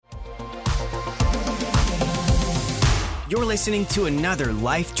You're listening to another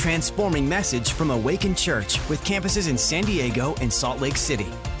life-transforming message from Awaken Church with campuses in San Diego and Salt Lake City.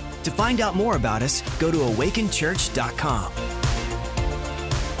 To find out more about us, go to awakenchurch.com.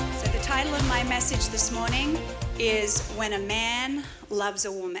 So the title of my message this morning is When a Man Loves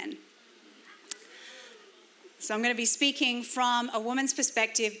a Woman. So I'm going to be speaking from a woman's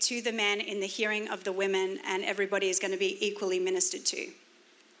perspective to the men in the hearing of the women, and everybody is going to be equally ministered to.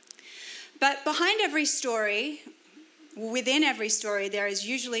 But behind every story, within every story, there is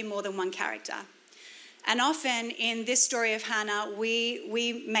usually more than one character. And often in this story of Hannah,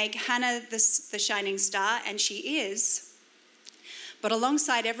 we make Hannah the shining star, and she is. But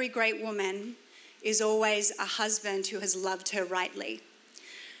alongside every great woman is always a husband who has loved her rightly.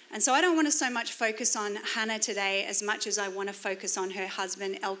 And so I don't want to so much focus on Hannah today as much as I want to focus on her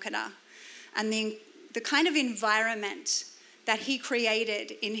husband, Elkanah, and the kind of environment that he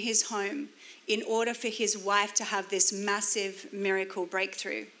created in his home in order for his wife to have this massive miracle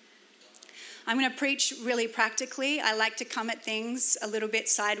breakthrough. I'm going to preach really practically. I like to come at things a little bit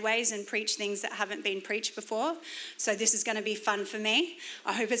sideways and preach things that haven't been preached before. So this is going to be fun for me.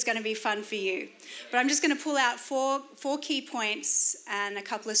 I hope it's going to be fun for you. But I'm just going to pull out four key points and a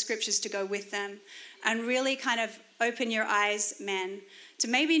couple of scriptures to go with them and really kind of open your eyes, men, to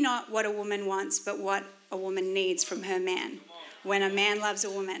maybe not what a woman wants, but what a woman needs from her man when a man loves a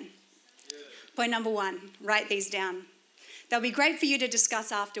woman. Point number one, write these down. They'll be great for you to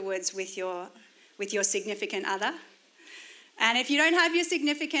discuss afterwards with your significant other. And if you don't have your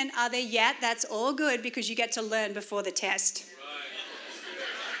significant other yet, that's all good because you get to learn before the test.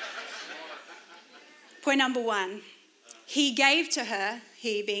 Point number one, he gave to her,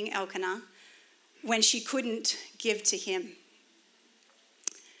 he being Elkanah, when she couldn't give to him.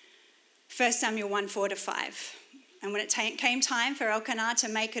 1 Samuel 1:4-5. And when it came time for Elkanah to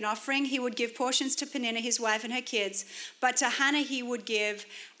make an offering, he would give portions to Peninnah, his wife, and her kids. But to Hannah he would give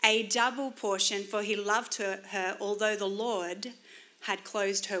a double portion, for he loved her, although the Lord had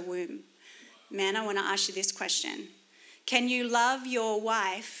closed her womb. Man, I want to ask you this question. Can you love your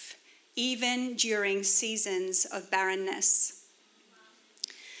wife even during seasons of barrenness?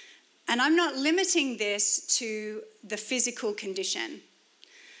 And I'm not limiting this to the physical condition.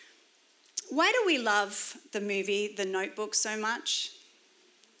 Why do we love the movie The Notebook so much?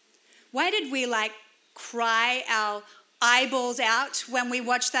 Why did we cry our eyeballs out when we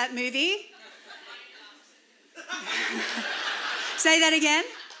watched that movie? Say that again?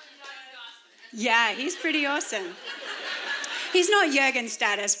 Yeah, he's pretty awesome. He's not Jurgen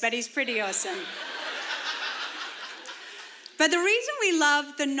status, but he's pretty awesome. But the reason we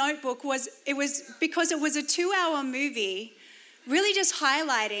loved The Notebook was because it was a 2-hour movie really just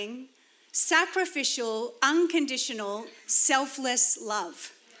highlighting sacrificial, unconditional, selfless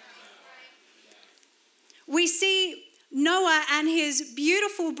love. We see Noah and his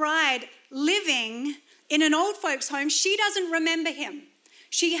beautiful bride living in an old folks' home. She doesn't remember him.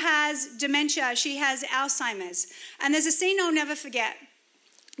 She has dementia. She has Alzheimer's. And there's a scene I'll never forget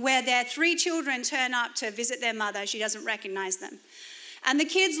where their 3 children turn up to visit their mother. She doesn't recognize them. And the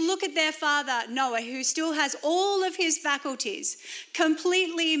kids look at their father, Noah, who still has all of his faculties,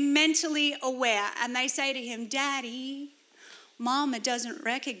 completely mentally aware. And they say to him, Daddy, Mama doesn't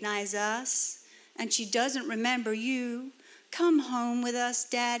recognize us, and she doesn't remember you. Come home with us,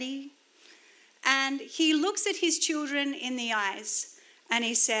 Daddy. And he looks at his children in the eyes, and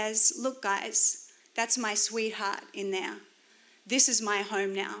he says, look, guys, that's my sweetheart in there. This is my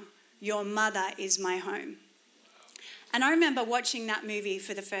home now. Your mother is my home. And I remember watching that movie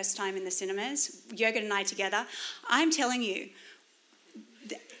for the first time in the cinemas, Jurgen and I together. I'm telling you,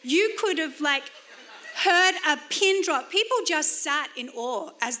 you could have heard a pin drop. People just sat in awe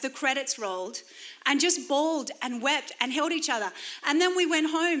as the credits rolled and just bawled and wept and held each other. And then we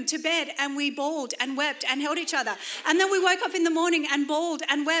went home to bed and we bawled and wept and held each other. And then we woke up in the morning and bawled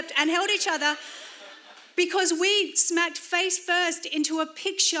and wept and held each other because we smacked face first into a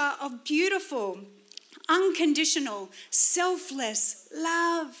picture of beautiful, unconditional, selfless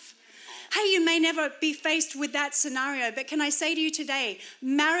love. Hey, you may never be faced with that scenario, but can I say to you today,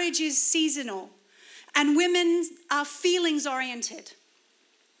 marriage is seasonal and women are feelings oriented.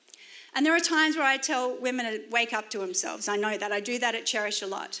 And there are times where I tell women to wake up to themselves. I know that. I do that at Cherish a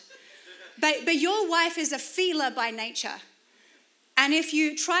lot. But your wife is a feeler by nature. And if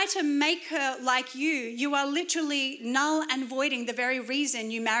you try to make her like you, you are literally null and voiding the very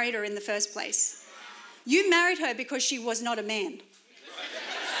reason you married her in the first place. You married her because she was not a man.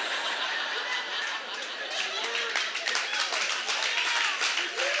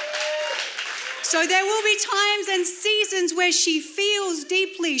 So there will be times and seasons where she feels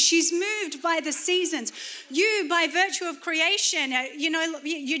deeply. She's moved by the seasons. You, by virtue of creation,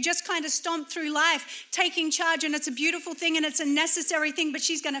 you just kind of stomp through life, taking charge, and it's a beautiful thing and it's a necessary thing, but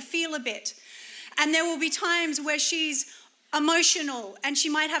she's going to feel a bit. And there will be times where she's emotional and she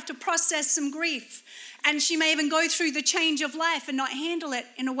might have to process some grief. And she may even go through the change of life and not handle it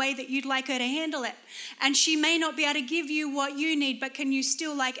in a way that you'd like her to handle it. And she may not be able to give you what you need, but can you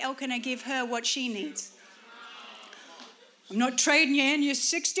still, like Elkanah, give her what she needs? I'm not trading you in, you're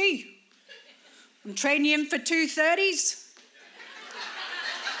 60. I'm trading you in for 2 30s.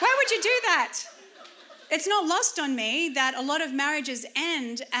 Why would you do that? It's not lost on me that a lot of marriages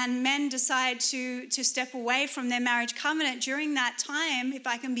end and men decide to step away from their marriage covenant during that time, if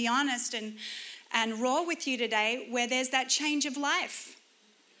I can be honest and raw with you today, where there's that change of life.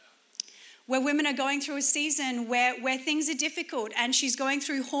 Where women are going through a season where things are difficult and she's going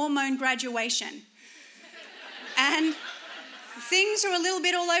through hormone graduation. And things are a little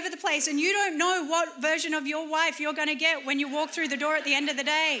bit all over the place and you don't know what version of your wife you're going to get when you walk through the door at the end of the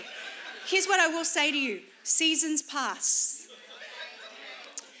day. Here's what I will say to you. Seasons pass.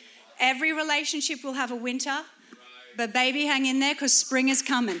 Every relationship will have a winter, but baby, hang in there because spring is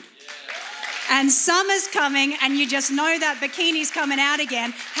coming. And summer's coming and you just know that bikini's coming out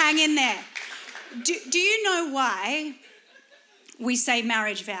again. Hang in there. Do you know why we say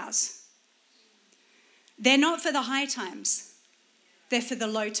marriage vows? They're not for the high times. They're for the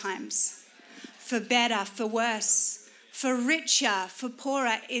low times. For better, for worse, for richer, for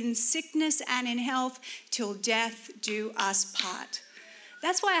poorer, in sickness and in health, till death do us part.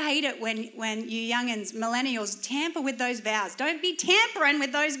 That's why I hate it when you youngins, millennials, tamper with those vows. Don't be tampering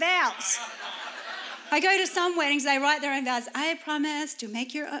with those vows. I go to some weddings, they write their own vows. I promise to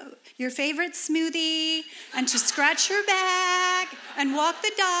make your favorite smoothie and to scratch your back and walk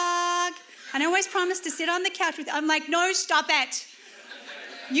the dog. And I always promise to sit on the couch with you. I'm like, no, stop it.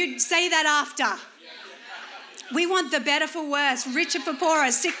 You say that after. We want the better for worse, richer for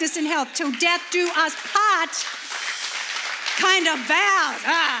poorer, sickness and health, till death do us part kind of vows.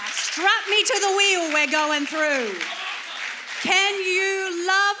 Strap me to the wheel we're going through. Can you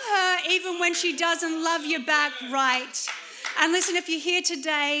love her even when she doesn't love you back right? And listen, if you're here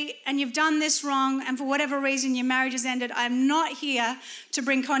today and you've done this wrong and for whatever reason your marriage has ended, I'm not here to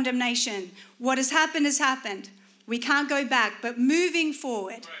bring condemnation. What has happened has happened. We can't go back, but moving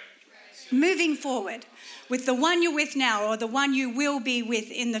forward with the one you're with now or the one you will be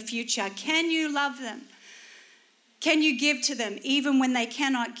with in the future, can you love them? Can you give to them even when they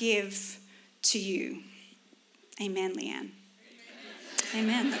cannot give to you? Amen, Leanne.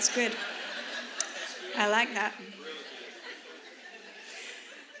 Amen. That's good. I like that.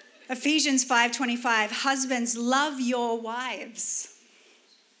 Ephesians 5:25, husbands, love your wives.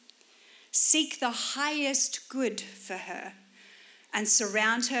 Seek the highest good for her and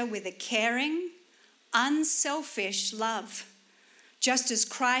surround her with a caring, unselfish love, just as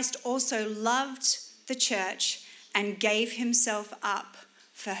Christ also loved the church and gave himself up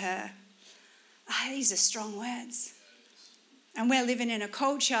for her. These are strong words. And we're living in a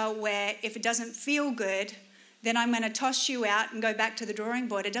culture where if it doesn't feel good, then I'm going to toss you out and go back to the drawing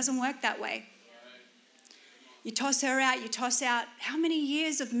board. It doesn't work that way. You toss her out, you toss out how many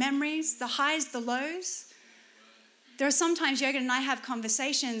years of memories, the highs, the lows. There are sometimes Jürgen and I have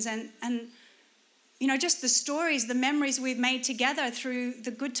conversations and just the stories, the memories we've made together through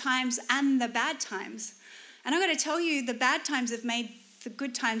the good times and the bad times. And I'm going to tell you, the bad times have made the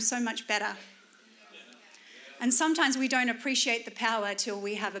good times so much better. And sometimes we don't appreciate the power till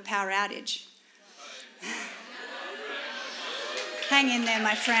we have a power outage. Hang in there,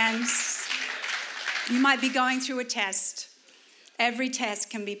 my friends. You might be going through a test. Every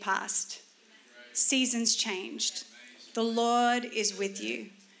test can be passed. Seasons changed. The Lord is with you.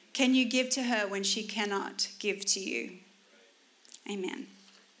 Can you give to her when she cannot give to you? Amen.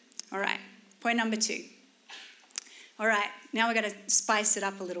 All right, point number 2. All right, now we're going to spice it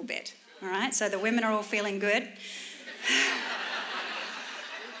up a little bit. All right, so the women are all feeling good.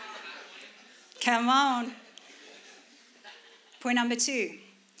 Come on. Point number 2.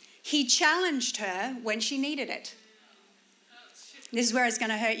 He challenged her when she needed it. This is where it's going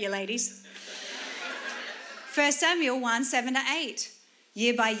to hurt you, ladies. 1 Samuel 1:7-8.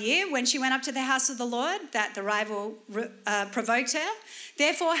 Year by year, when she went up to the house of the Lord, that the rival provoked her.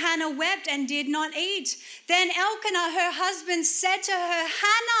 Therefore Hannah wept and did not eat. Then Elkanah, her husband, said to her,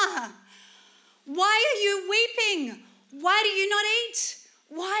 Hannah, why are you weeping? Why do you not eat?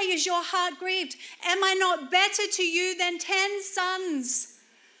 Why is your heart grieved? Am I not better to you than 10 sons?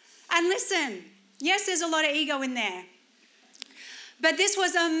 And listen, yes, there's a lot of ego in there. But this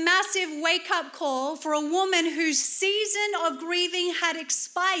was a massive wake-up call for a woman whose season of grieving had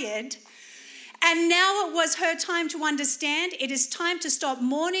expired. And now it was her time to understand it is time to stop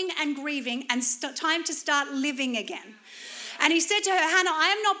mourning and grieving and time to start living again. And he said to her, Hannah,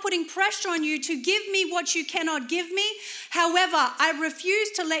 I am not putting pressure on you to give me what you cannot give me. However, I refuse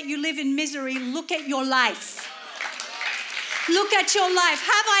to let you live in misery. Look at your life. Look at your life.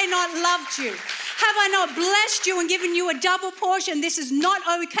 Have I not loved you? Have I not blessed you and given you a double portion? This is not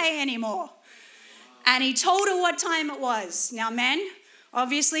okay anymore. And he told her what time it was. Now, men,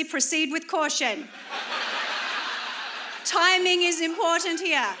 obviously proceed with caution. Timing is important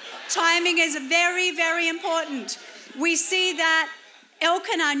here. Timing is very, very important. We see that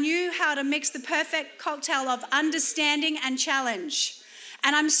Elkanah knew how to mix the perfect cocktail of understanding and challenge.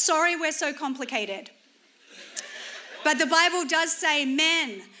 And I'm sorry we're so complicated. But the Bible does say,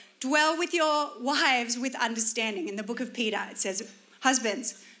 men, dwell with your wives with understanding. In the book of Peter, it says,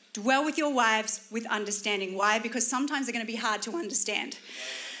 husbands, dwell with your wives with understanding. Why? Because sometimes they're going to be hard to understand.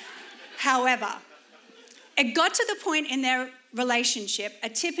 However, it got to the point in their relationship, a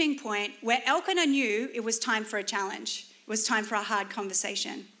tipping point, where Elkanah knew it was time for a challenge. It was time for a hard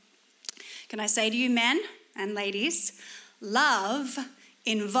conversation. Can I say to you, men and ladies, love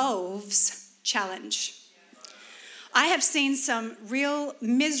involves challenge. I have seen some real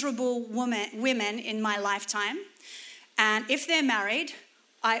miserable women in my lifetime. And if they're married,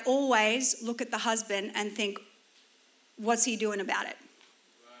 I always look at the husband and think, what's he doing about it?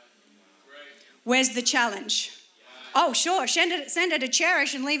 Where's the challenge? Oh, sure, send it to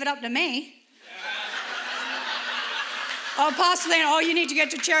Cherish and leave it up to me. Oh, Pastor Leanne, you need to get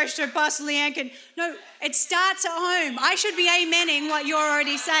to Cherish so Pastor Leanne can... No, it starts at home. I should be amening what you're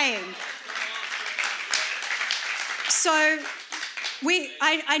already saying. So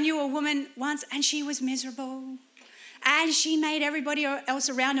I knew a woman once and she was miserable. And she made everybody else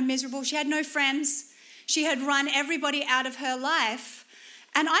around her miserable. She had no friends. She had run everybody out of her life.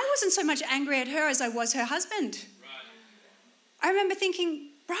 And I wasn't so much angry at her as I was her husband. Right. I remember thinking,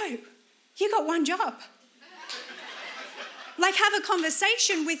 bro, you got one job. Like, have a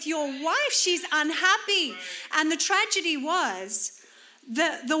conversation with your wife. She's unhappy. And the tragedy was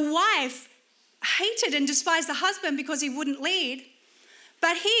the wife hated and despised the husband because he wouldn't lead.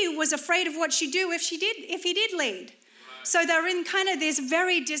 But he was afraid of what she'd do if he did lead. So they're in kind of this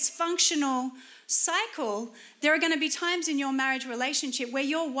very dysfunctional cycle. There are going to be times in your marriage relationship where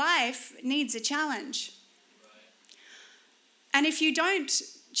your wife needs a challenge. And if you don't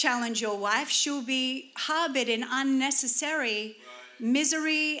challenge your wife, she'll be harbored in unnecessary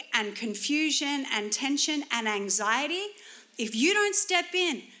misery and confusion and tension and anxiety. If you don't step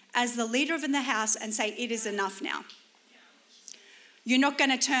in as the leader of the house and say, it is enough now. You're not going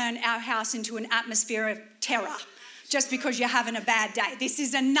to turn our house into an atmosphere of terror just because you're having a bad day. This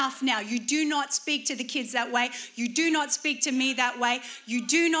is enough now. You do not speak to the kids that way. You do not speak to me that way. You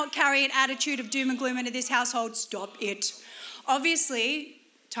do not carry an attitude of doom and gloom into this household. Stop it. Obviously,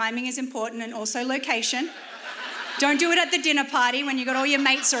 timing is important and also location. Don't do it at the dinner party when you've got all your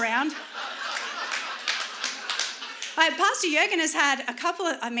mates around. Pastor Jürgen has had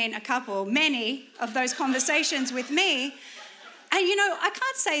many of those conversations with me. And, I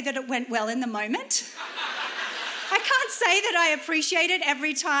can't say that it went well in the moment. I can't say that I appreciate it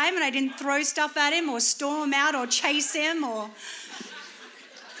every time and I didn't throw stuff at him or storm out or chase him or...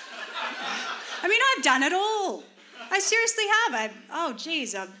 I've done it all. I seriously have.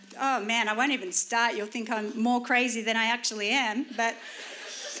 I won't even start. You'll think I'm more crazy than I actually am. But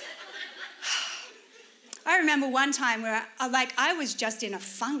I remember one time where I was just in a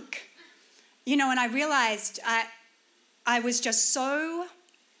funk, and I realized I was just so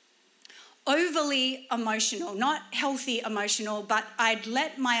overly emotional, not healthy emotional, but I'd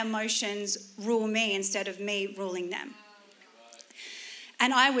let my emotions rule me instead of me ruling them.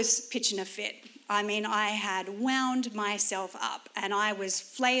 And I was pitching a fit. I had wound myself up and I was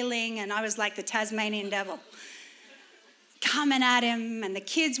flailing and I was like the Tasmanian devil, coming at him, and the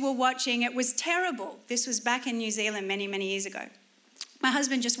kids were watching. It was terrible. This was back in New Zealand many, many years ago. My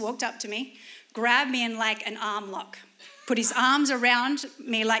husband just walked up to me, grabbed me in like an arm lock, put his arms around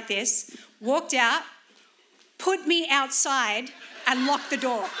me like this, walked out, put me outside and locked the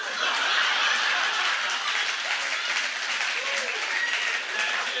door.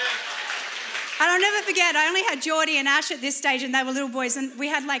 And I'll never forget, I only had Geordie and Ash at this stage and they were little boys, and we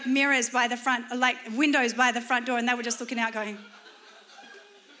had like mirrors by the front, like windows by the front door, and they were just looking out going,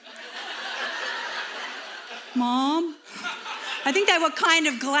 Mom? I think they were kind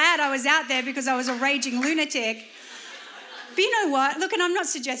of glad I was out there because I was a raging lunatic. But you know what? Look, and I'm not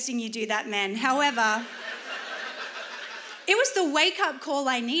suggesting you do that, men. However, It was the wake-up call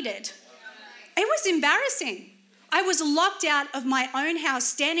I needed. It was embarrassing. I was locked out of my own house,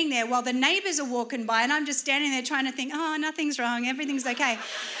 standing there while the neighbors are walking by, and I'm just standing there trying to think, oh, nothing's wrong, everything's okay.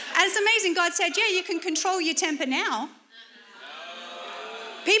 And it's amazing. God said, yeah, you can control your temper now.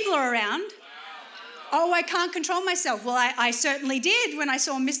 People are around. Oh, I can't control myself. Well, I certainly did when I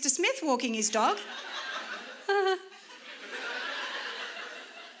saw Mr. Smith walking his dog.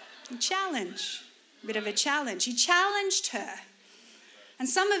 Challenge. A bit of a challenge. He challenged her. And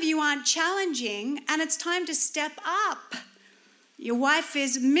some of you aren't challenging, and it's time to step up. Your wife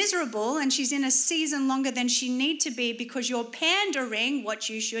is miserable and she's in a season longer than she needs to be because you're pandering what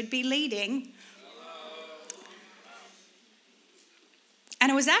you should be leading.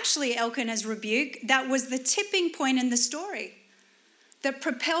 And it was actually Elkanah's rebuke that was the tipping point in the story that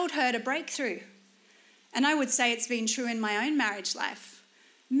propelled her to breakthrough. And I would say it's been true in my own marriage life.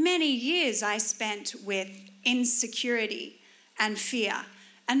 Many years I spent with insecurity and fear.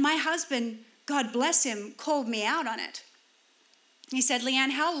 And my husband, God bless him, called me out on it. He said,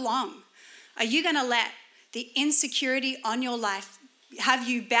 Leanne, how long are you going to let the insecurity on your life have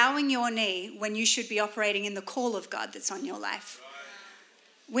you bowing your knee when you should be operating in the call of God that's on your life?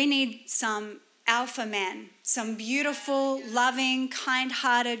 We need some alpha men, some beautiful, loving,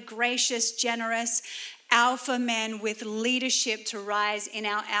 kind-hearted, gracious, generous alpha men with leadership to rise in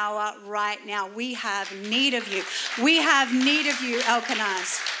our hour right now. We have need of you. We have need of you,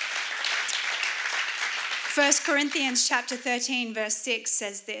 Elkanahs. 1 Corinthians chapter 13, verse 6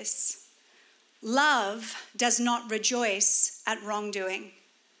 says this: love does not rejoice at wrongdoing.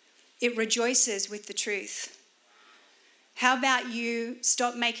 It rejoices with the truth. How about you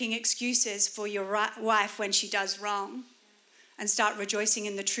stop making excuses for your wife when she does wrong and start rejoicing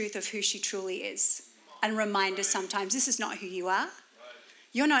in the truth of who she truly is? And remind her sometimes, this is not who you are.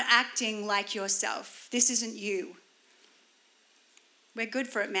 You're not acting like yourself. This isn't you. We're good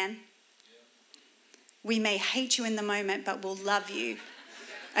for it, man. We may hate you in the moment, but we'll love you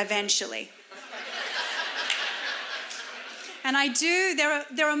eventually. And I do.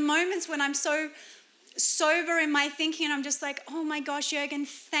 There are moments when I'm so sober in my thinking and I'm just like, oh my gosh, Jürgen,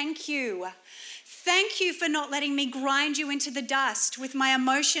 thank you. Thank you for not letting me grind you into the dust with my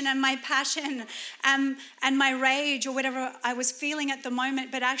emotion and my passion and my rage or whatever I was feeling at the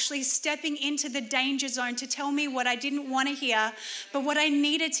moment, but actually stepping into the danger zone to tell me what I didn't want to hear, but what I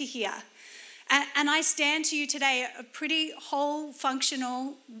needed to hear. And I stand to you today, a pretty whole,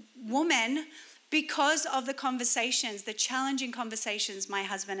 functional woman, because of the conversations, the challenging conversations my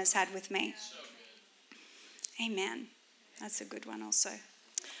husband has had with me. Amen. That's a good one also.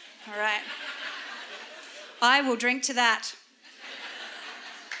 All right. I will drink to that.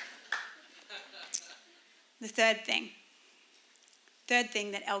 The third thing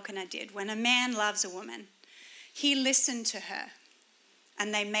that Elkanah did, when a man loves a woman, he listened to her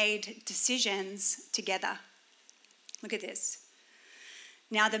and they made decisions together. Look at this.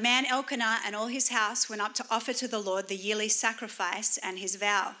 Now the man Elkanah and all his house went up to offer to the Lord the yearly sacrifice and his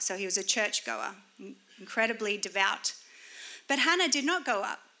vow. So he was a churchgoer, incredibly devout. But Hannah did not go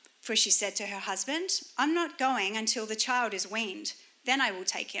up, for she said to her husband, I'm not going until the child is weaned. Then I will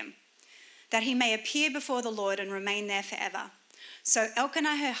take him, that he may appear before the Lord and remain there forever. So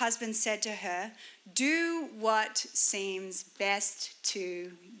Elkanah, her husband, said to her, do what seems best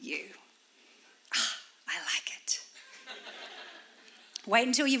to you. I like it. Wait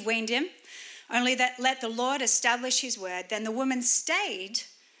until you've weaned him. Only that let the Lord establish his word. Then the woman stayed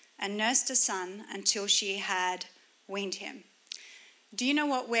and nursed a son until she had weaned him. Do you know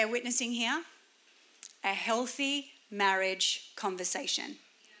what we're witnessing here? A healthy marriage conversation.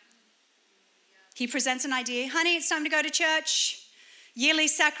 He presents an idea. Honey, it's time to go to church. Yearly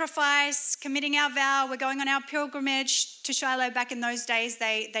sacrifice, committing our vow. We're going on our pilgrimage to Shiloh. Back in those days,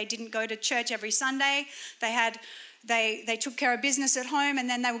 they didn't go to church every Sunday. They took care of business at home, and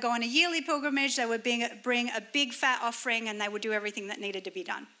then they would go on a yearly pilgrimage. They would bring a big fat offering, and they would do everything that needed to be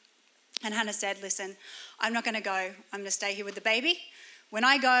done. And Hannah said, listen, I'm not going to go. I'm going to stay here with the baby. When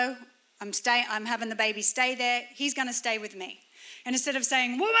I go, I'm having the baby stay there. He's going to stay with me. And instead of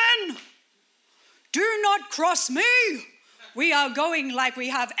saying, woman, do not cross me. We are going like we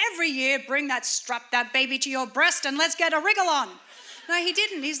have every year. Strap that baby to your breast and let's get a wriggle on. No, he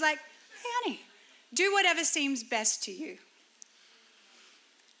didn't. He's like, hey, honey, do whatever seems best to you.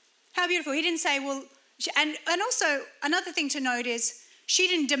 How beautiful. He didn't say, well, and also another thing to note is she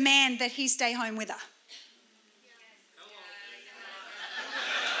didn't demand that he stay home with her.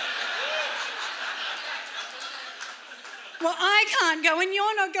 Well, I can't go and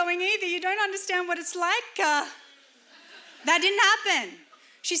you're not going either. You don't understand what it's like. That didn't happen.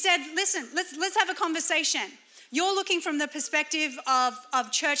 She said, listen, let's have a conversation. You're looking from the perspective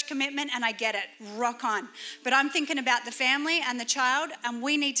of church commitment, and I get it, rock on. But I'm thinking about the family and the child, and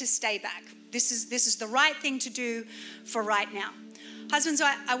we need to stay back. This is the right thing to do for right now. Husbands,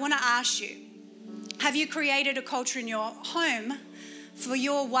 I want to ask you, have you created a culture in your home for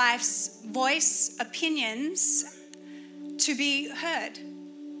your wife's voice, opinions to be heard,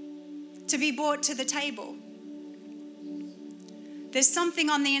 to be brought to the table? There's something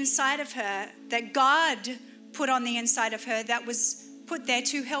on the inside of her that God put on the inside of her that was put there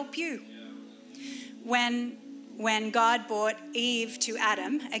to help you. When God brought Eve to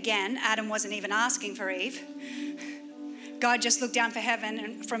Adam, again, Adam wasn't even asking for Eve. God just looked down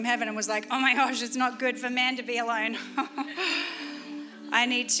from heaven and was like, oh my gosh, it's not good for man to be alone. I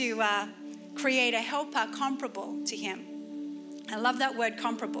need to create a helper comparable to him. I love that word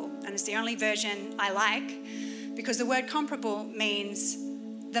comparable, and it's the only version I like, because the word comparable means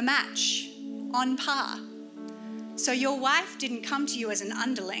the match, on par. So your wife didn't come to you as an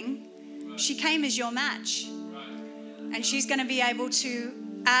underling. She came as your match. And she's going to be able to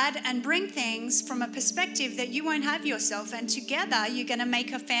add and bring things from a perspective that you won't have yourself. And together, you're going to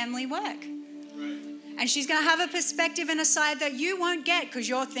make a family work. And she's going to have a perspective and a side that you won't get because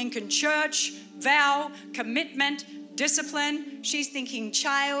you're thinking church, vow, commitment, discipline. She's thinking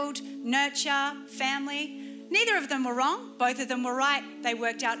child, nurture, family. Neither of them were wrong. Both of them were right. They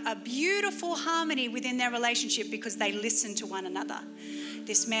worked out a beautiful harmony within their relationship because they listened to one another.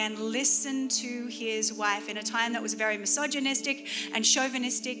 This man listened to his wife in a time that was very misogynistic and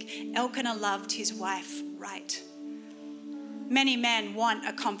chauvinistic. Elkanah loved his wife right. Many men want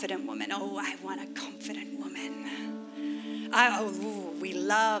a confident woman. Oh, I want a confident woman. We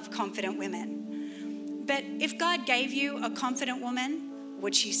love confident women. But if God gave you a confident woman,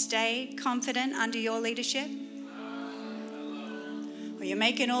 would she stay confident under your leadership? Or you're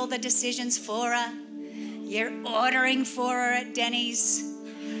making all the decisions for her. You're ordering for her at Denny's.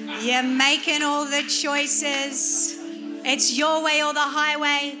 You're making all the choices. It's your way or the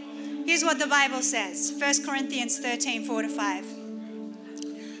highway. Here's what the Bible says. 1 Corinthians 13,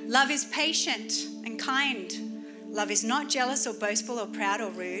 4-5. Love is patient and kind. Love is not jealous or boastful or proud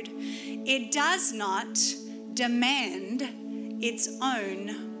or rude. It does not demand its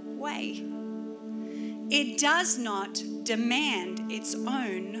own way. It does not demand its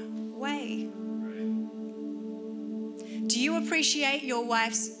own way. Do you appreciate your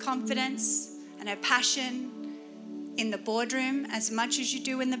wife's confidence and her passion in the boardroom as much as you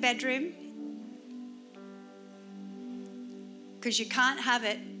do in the bedroom? Because you can't have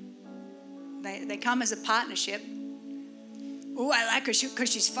it. They come as a partnership. Oh, I like her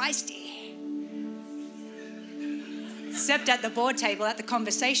because she's feisty. Except at the board table, at the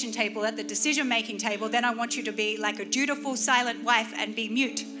conversation table, at the decision-making table, then I want you to be like a dutiful, silent wife and be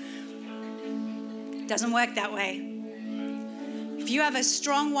mute. Doesn't work that way. If you have a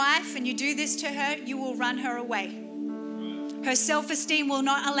strong wife and you do this to her, you will run her away. Her self-esteem will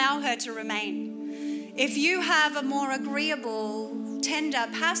not allow her to remain. If you have a more agreeable, tender,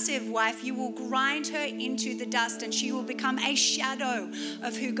 passive wife, you will grind her into the dust and she will become a shadow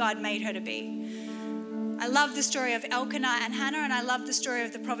of who God made her to be. I love the story of Elkanah and Hannah, and I love the story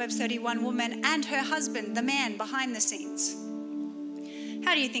of the Proverbs 31 woman and her husband, the man behind the scenes.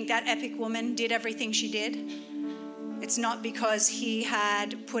 How do you think that epic woman did everything she did? It's not because he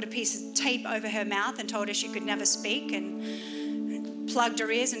had put a piece of tape over her mouth and told her she could never speak and plugged her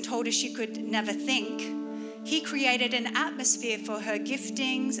ears and told her she could never think. He created an atmosphere for her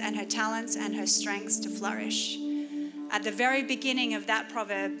giftings and her talents and her strengths to flourish. At the very beginning of that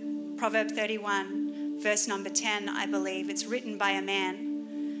Proverb 31, verse number 10, I believe, it's written by a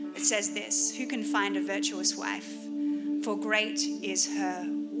man. It says this: who can find a virtuous wife? For great is her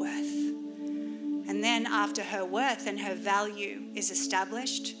worth. And then after her worth and her value is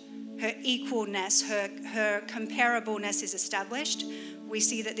established, her equalness, her comparableness is established, we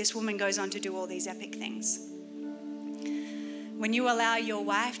see that this woman goes on to do all these epic things. When you allow your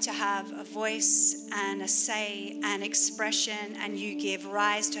wife to have a voice and a say and expression, and you give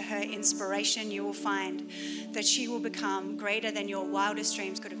rise to her inspiration, you will find that she will become greater than your wildest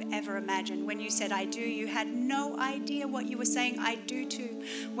dreams could have ever imagined. When you said, I do, you had no idea what you were saying, I do too.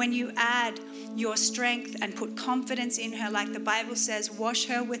 When you add your strength and put confidence in her, like the Bible says, wash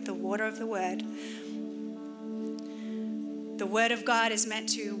her with the water of the word. The word of God is meant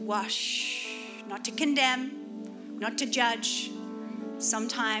to wash, not to condemn, not to judge.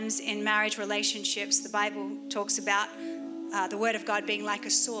 Sometimes in marriage relationships, the Bible talks about the word of God being like a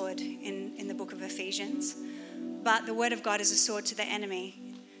sword in the book of Ephesians. But the word of God is a sword to the enemy,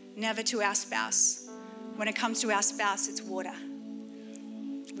 never to our spouse. When it comes to our spouse, it's water.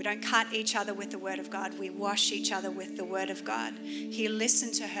 We don't cut each other with the word of God. We wash each other with the word of God. He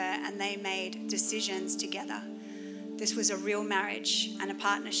listened to her and they made decisions together. This was a real marriage and a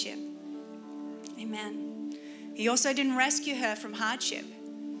partnership. Amen. He also didn't rescue her from hardship.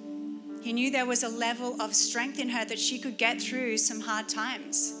 He knew there was a level of strength in her that she could get through some hard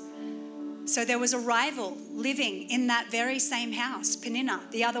times. So there was a rival living in that very same house, Peninnah,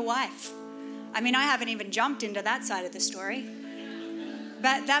 the other wife. I mean, I haven't even jumped into that side of the story.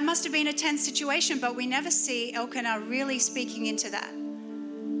 But that must have been a tense situation, but we never see Elkanah really speaking into that.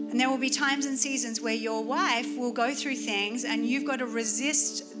 And there will be times and seasons where your wife will go through things and you've got to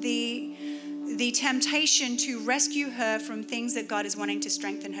resist the temptation to rescue her from things that God is wanting to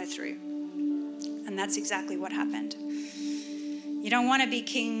strengthen her through. And that's exactly what happened. You don't want to be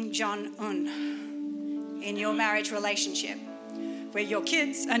King Jong-un in your marriage relationship, where your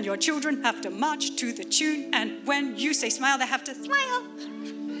kids and your children have to march to the tune, and when you say smile, they have to smile.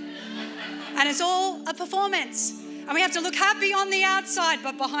 And it's all a performance. And we have to look happy on the outside,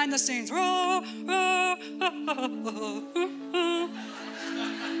 but behind the scenes, no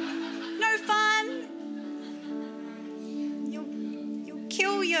fun. You'll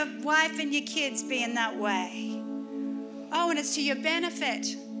kill your wife and your kids being that way. Oh, and it's to your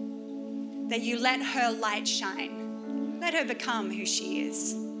benefit that you let her light shine. Let her become who she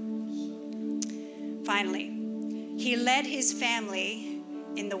is. Finally, he led his family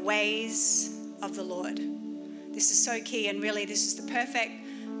in the ways of the Lord. This is so key, and really this is the perfect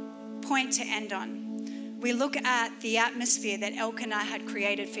point to end on. We look at the atmosphere that Elkanah had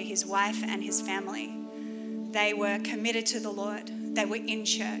created for his wife and his family. They were committed to the Lord. They were in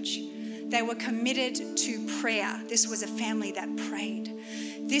church. They were committed to prayer. This was a family that prayed.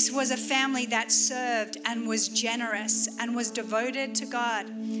 This was a family that served and was generous and was devoted to God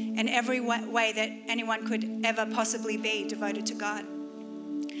in every way that anyone could ever possibly be devoted to God.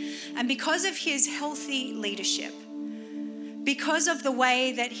 And because of his healthy leadership, because of the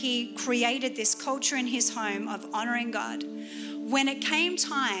way that he created this culture in his home of honoring God, when it came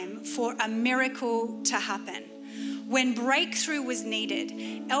time for a miracle to happen, when breakthrough was needed,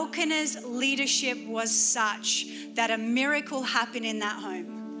 Elkanah's leadership was such that a miracle happened in that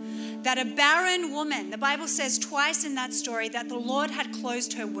home. That a barren woman, the Bible says twice in that story that the Lord had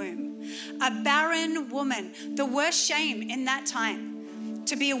closed her womb. A barren woman, the worst shame in that time,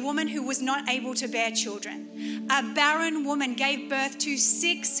 to be a woman who was not able to bear children. A barren woman gave birth to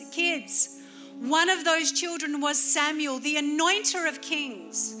 6 kids. One of those children was Samuel, the anointer of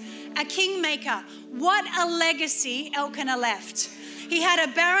kings, a kingmaker. What a legacy Elkanah left. He had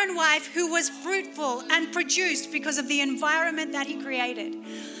a barren wife who was fruitful and produced because of the environment that he created.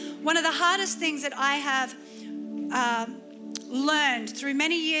 One of the hardest things that I have learned through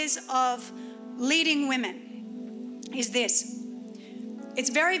many years of leading women is this. It's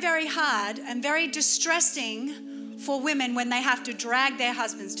very, very hard and very distressing for women when they have to drag their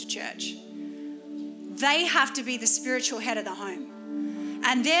husbands to church. They have to be the spiritual head of the home.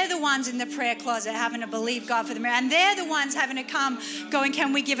 And they're the ones in the prayer closet having to believe God for the miracle. And they're the ones having to come going,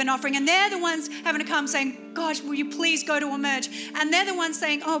 can we give an offering? And they're the ones having to come saying, gosh, will you please go to Emerge? And they're the ones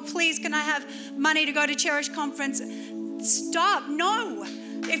saying, oh, please, can I have money to go to Cherish Conference? Stop. No.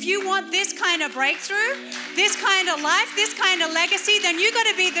 If you want this kind of breakthrough, this kind of life, this kind of legacy, then you got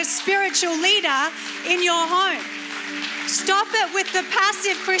to be the spiritual leader in your home. Stop it with the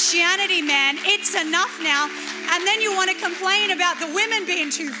passive Christianity, man. It's enough now. And then you want to complain about the women being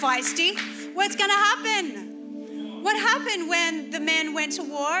too feisty. What's going to happen? What happened when the men went to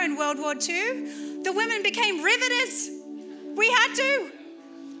war in World War II? The women became riveters. We had to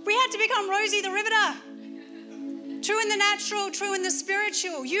become Rosie the Riveter. True in the natural, true in the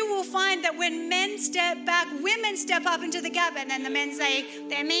spiritual. You will find that when men step back, women step up into the gap, and then the men say,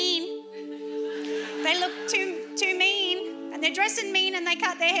 they're mean. They look too mean, and they're dressing mean, and they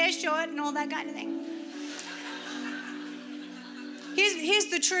cut their hair short and all that kind of thing. Here's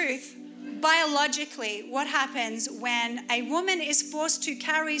the truth. Biologically, what happens when a woman is forced to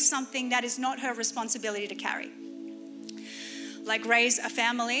carry something that is not her responsibility to carry? Like raise a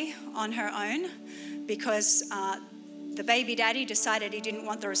family on her own because the baby daddy decided he didn't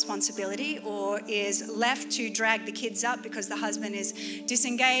want the responsibility, or is left to drag the kids up because the husband is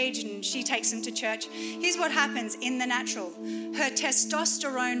disengaged and she takes them to church. Here's what happens in the natural. Her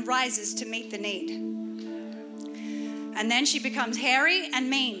testosterone rises to meet the need. And then she becomes hairy and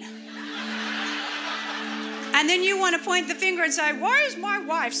mean. And then you want to point the finger and say, why is my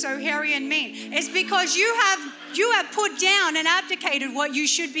wife so hairy and mean? It's because you have put down and abdicated what you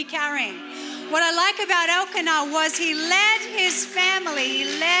should be carrying. What I like about Elkanah was he led his family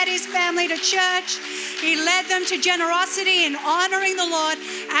to church. He led them to generosity and honoring the Lord.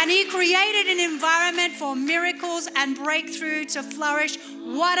 And he created an environment for miracles and breakthrough to flourish.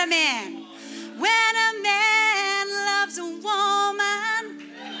 What a man. When a man loves a woman,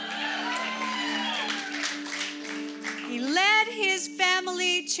 he led his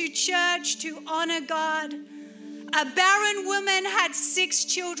family to church to honor God. A barren woman had 6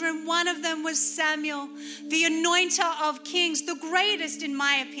 children. One of them was Samuel, the anointer of kings, the greatest in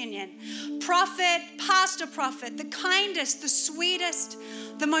my opinion. Prophet, pastor prophet, the kindest, the sweetest,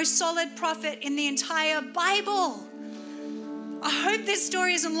 the most solid prophet in the entire Bible. I hope this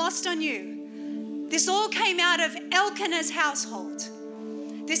story isn't lost on you. This all came out of Elkanah's household.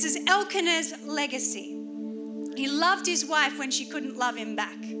 This is Elkanah's legacy. He loved his wife when she couldn't love him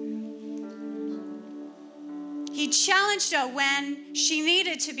back. He challenged her when she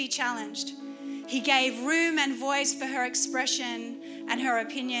needed to be challenged. He gave room and voice for her expression and her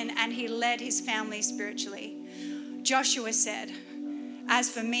opinion, and he led his family spiritually. Joshua said, "As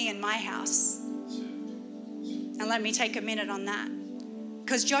for me and my house," and let me take a minute on that,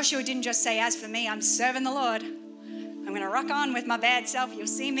 because Joshua didn't just say, "As for me, I'm serving the Lord. I'm going to rock on with my bad self. You'll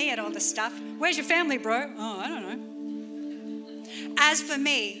see me at all this stuff. Where's your family, bro?" "Oh, I don't know." "As for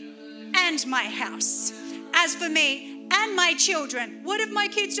me and my house. As for me and my children." What if my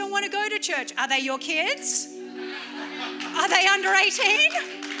kids don't want to go to church? Are they your kids? Are they under 18?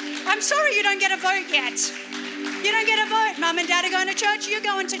 I'm sorry you don't get a vote yet. You don't get a vote. Mum and Dad are going to church. You're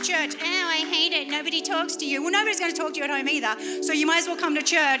going to church. "Oh, I hate it. Nobody talks to you." Well, nobody's going to talk to you at home either. So you might as well come to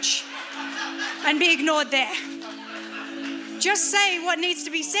church and be ignored there. Just say what needs to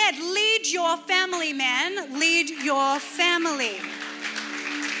be said. Lead your family, man. Lead your family.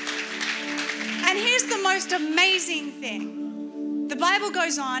 And here's the most amazing thing. The Bible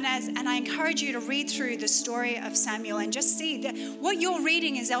goes on, and I encourage you to read through the story of Samuel and just see that what you're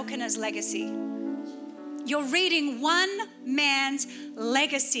reading is Elkanah's legacy. You're reading one man's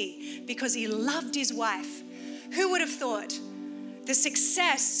legacy because he loved his wife. Who would have thought the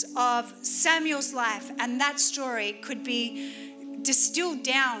success of Samuel's life and that story could be distilled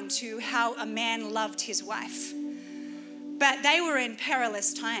down to how a man loved his wife? But they were in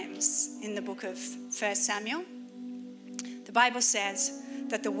perilous times in the book of 1 Samuel. The Bible says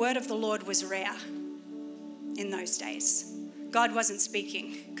that the word of the Lord was rare in those days. God wasn't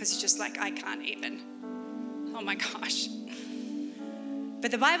speaking because he's just like, I can't even. Oh my gosh.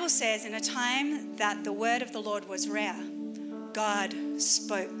 But the Bible says in a time that the word of the Lord was rare, God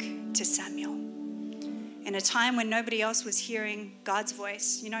spoke to Samuel. In a time when nobody else was hearing God's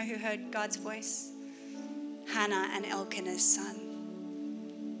voice. You know who heard God's voice? Hannah and Elkanah's son.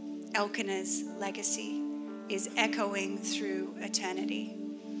 Elkanah's legacy is echoing through eternity.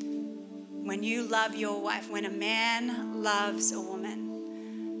 When you love your wife, when a man loves a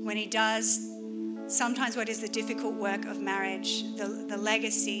woman, when he does sometimes what is the difficult work of marriage, the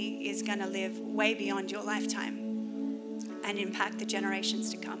legacy is going to live way beyond your lifetime and impact the generations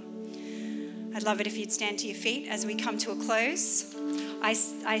to come. I'd love it if you'd stand to your feet as we come to a close. I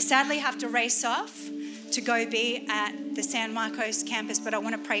sadly have to race off to go be at the San Marcos campus, but I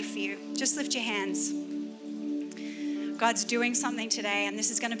want to pray for you. Just lift your hands. God's doing something today, and this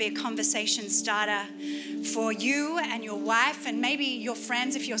is going to be a conversation starter for you and your wife and maybe your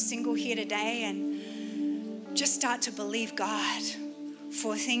friends if you're single here today, and just start to believe God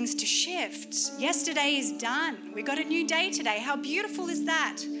for things to shift. Yesterday is done. We got a new day today. How beautiful is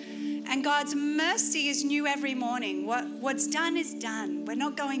that? And God's mercy is new every morning. What's done is done. We're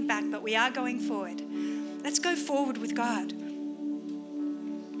not going back, but we are going forward. Let's go forward with God.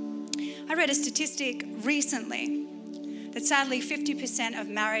 I read a statistic recently that sadly 50% of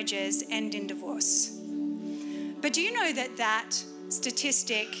marriages end in divorce. But do you know that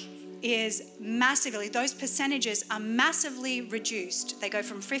statistic is massively, those percentages are massively reduced. They go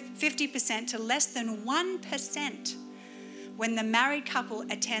from 50% to less than 1% when the married couple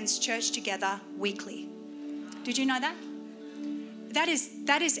attends church together weekly. Did you know that? That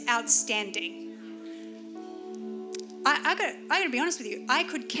is outstanding. I got to be honest with you. I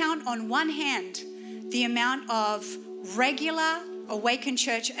could count on one hand the amount of regular Awaken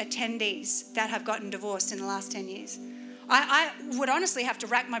Church attendees that have gotten divorced in the last 10 years. I would honestly have to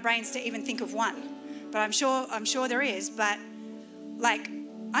rack my brains to even think of one, but I'm sure there is. But like,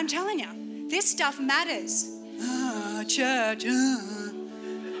 I'm telling you, this stuff matters. Church. Do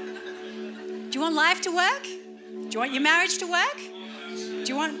you want life to work? Do you want your marriage to work? Do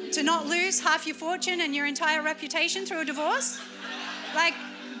you want to not lose half your fortune and your entire reputation through a divorce? Like,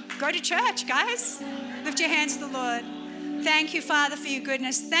 go to church, guys. Lift your hands to the Lord. Thank you, Father, for your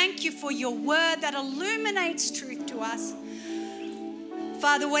goodness. Thank you for your word that illuminates truth to us.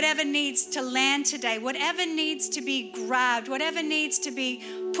 Father, whatever needs to land today, whatever needs to be grabbed, whatever needs to be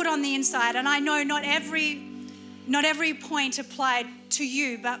put on the inside. And I know not every point applied to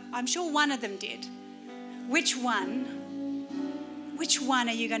you, but I'm sure one of them did. Which one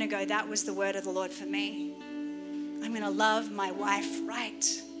are you going to go, that was the word of the Lord for me? I'm going to love my wife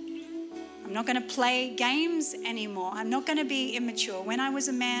right. I'm not going to play games anymore. I'm not going to be immature. When I was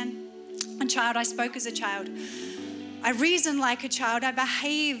a child, I spoke as a child. I reasoned like a child. I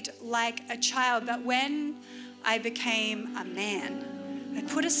behaved like a child. But when I became a man, I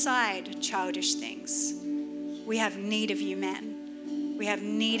put aside childish things. We have need of you, men. We have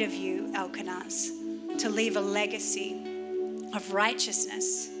need of you, Elkanahs, to leave a legacy of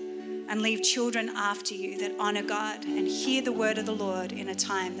righteousness and leave children after you that honor God and hear the word of the Lord in a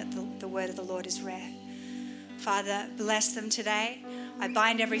time that the word of the Lord is rare. Father, bless them today. I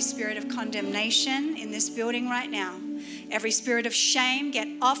bind every spirit of condemnation in this building right now. Every spirit of shame, get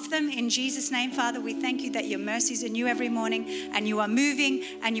off them in Jesus' name. Father, we thank you that your mercies are new every morning and you are moving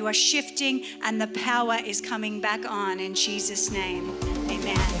and you are shifting and the power is coming back on in Jesus' name.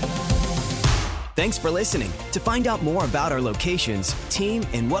 Amen. Thanks for listening. To find out more about our locations, team,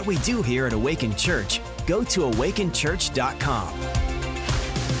 and what we do here at Awaken Church, go to awakenchurch.com.